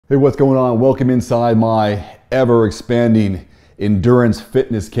Hey, what's going on? Welcome inside my ever-expanding endurance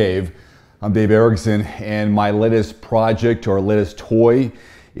fitness cave. I'm Dave Erickson, and my latest project or latest toy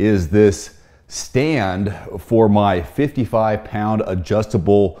is this stand for my 55-pound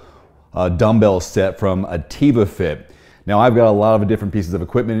adjustable dumbbell set from AtivaFit. Now, I've got a lot of different pieces of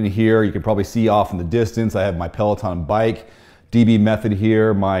equipment in here. You can probably see off in the distance. I have my Peloton bike, DB Method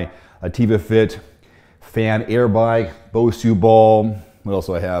here, my AtivaFit fan air bike, Bosu ball. What else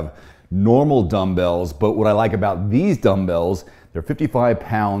do I have? Normal dumbbells, but what I like about these dumbbells, they're 55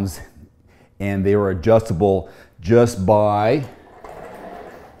 pounds and they are adjustable just by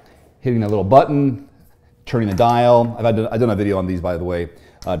hitting a little button, turning the dial. I've done a video on these, by the way.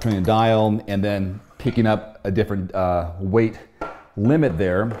 Turning the dial and then picking up a different weight limit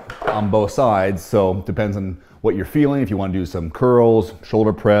there on both sides. So it depends on what you're feeling. If you want to do some curls,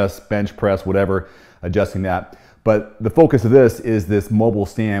 shoulder press, bench press, whatever, adjusting that. But the focus of this is this mobile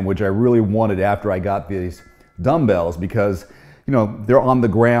stand, which I really wanted after I got these dumbbells because, you know, they're on the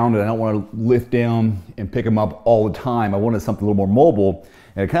ground and I don't want to lift down and pick them up all the time. I wanted something a little more mobile,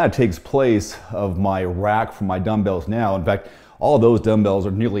 and it kind of takes place of my rack for my dumbbells now. In fact, all of those dumbbells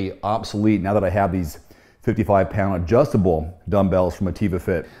are nearly obsolete now that I have these 55-pound adjustable dumbbells from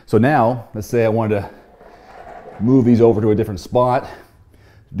AtivaFit. So now, let's say I wanted to move these over to a different spot,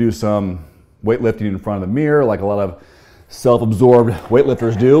 do some weightlifting in front of the mirror like a lot of self-absorbed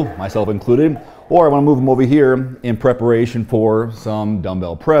weightlifters do, myself included, or I want to move them over here in preparation for some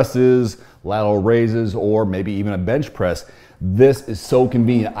dumbbell presses, lateral raises, or maybe even a bench press. This is so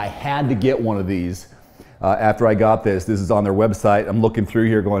convenient. I had to get one of these after I got this. This is on their website. I'm looking through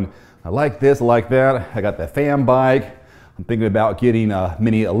here going, I like this, I like that. I got the fan bike. I'm thinking about getting a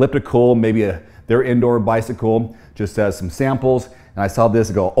mini elliptical, maybe their indoor bicycle, just as some samples. And I saw this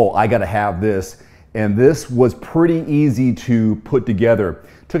and go, oh, I gotta have this. And this was pretty easy to put together.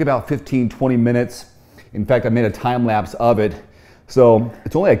 It took about 15-20 minutes. In fact, I made a time lapse of it. So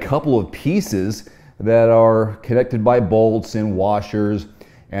it's only a couple of pieces that are connected by bolts and washers.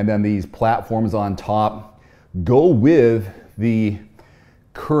 And then these platforms on top go with the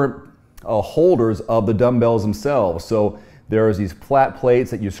current holders of the dumbbells themselves. So there's these flat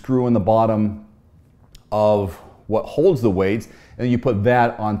plates that you screw in the bottom of what holds the weights, and you put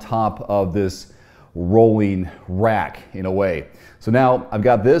that on top of this rolling rack in a way. So now I've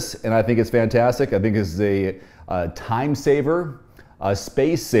got this, and I think it's fantastic. I think it's a time saver, a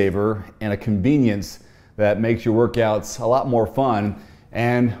space saver, and a convenience that makes your workouts a lot more fun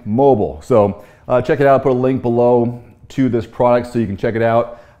and mobile. So check it out. I'll put a link below to this product so you can check it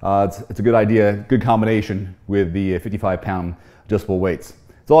out. It's a good idea, good combination with the 55-pound adjustable weights.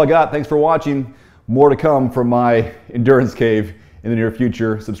 That's all I got. Thanks for watching. More to come from my endurance cave in the near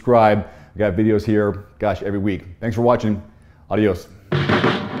future. Subscribe. I got videos here, gosh, every week. Thanks for watching. Adios.